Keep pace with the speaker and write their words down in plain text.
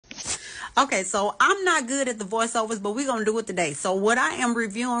Okay, so I'm not good at the voiceovers, but we're going to do it today. So what I am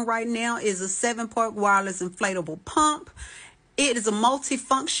reviewing right now is a 7-port wireless inflatable pump. It is a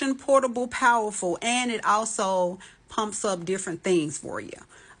multifunction, portable, powerful, and it also pumps up different things for you.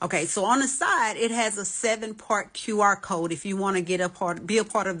 Okay, so on the side, it has a 7-part QR code if you want to be a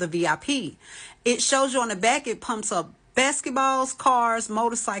part of the VIP. It shows you on the back, it pumps up basketballs, cars,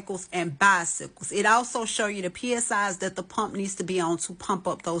 motorcycles, and bicycles. It also shows you the PSIs that the pump needs to be on to pump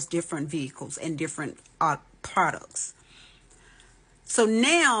up those different vehicles and different products. So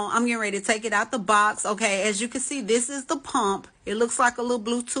now I'm getting ready to take it out the box. Okay, as you can see, this is the pump. It looks like a little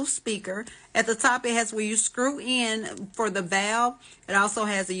Bluetooth speaker. At the top, it has where you screw in for the valve. It also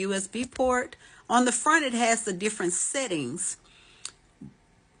has a USB port. On the front, it has the different settings.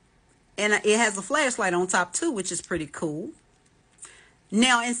 And it has a flashlight on top too, which is pretty cool.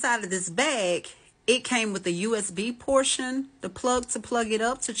 Now, inside of this bag, it came with the USB portion, the plug to plug it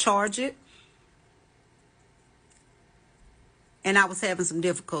up to charge it. And I was having some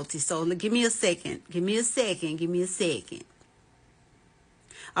difficulty. So give me a second. Give me a second. Give me a second.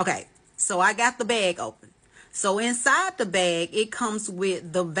 Okay. So I got the bag open. So inside the bag, it comes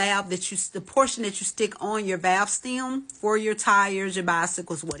with the valve the portion that you stick on your valve stem for your tires, your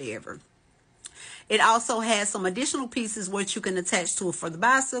bicycles, whatever. It also has some additional pieces which you can attach to it for the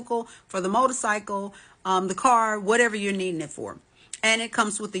bicycle, for the motorcycle, the car, whatever you're needing it for. And it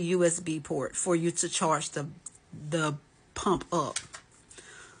comes with a USB port for you to charge the pump up.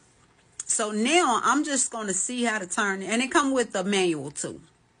 So now I'm just going to see how to turn it. And it comes with the manual too.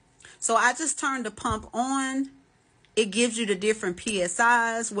 So I just turned the pump on. It gives you the different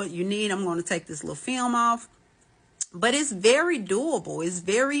PSIs, what you need. I'm going to take this little film off. But it's very doable. It's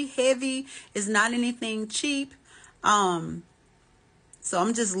very heavy. It's not anything cheap. So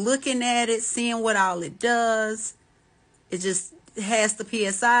I'm just looking at it, seeing what all it does. It just has the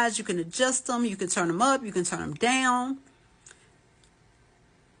PSIs. You can adjust them. You can turn them up. You can turn them down.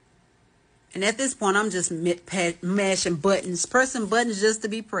 And at this point, I'm just mashing buttons, pressing buttons just to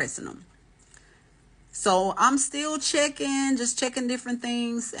be pressing them. So I'm still just checking different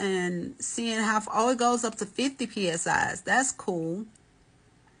things and seeing how it goes up to 50 PSIs. That's cool.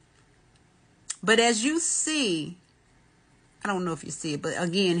 But as you see, I don't know if you see it, but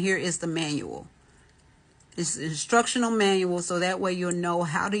again, here is the manual. It's an instructional manual, so that way you'll know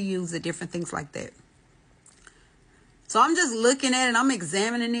how to use it, different things like that. So I'm just looking at it, I'm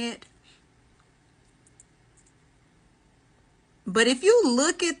examining it. But if you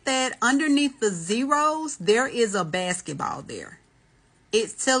look at that, underneath the zeros, there is a basketball there.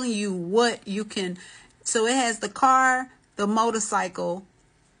 It's telling you what you can. So it has the car, the motorcycle,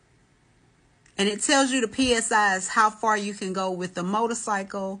 and it tells you the PSIs, how far you can go with the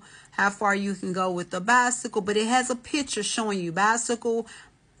motorcycle, how far you can go with the bicycle. But it has a picture showing you bicycle,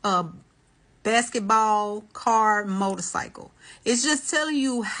 basketball, car, motorcycle. It's just telling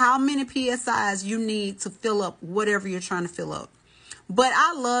you how many PSIs you need to fill up whatever you're trying to fill up. But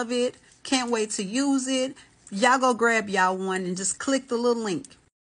I love it. Can't wait to use it. Y'all go grab y'all one and just click the little link.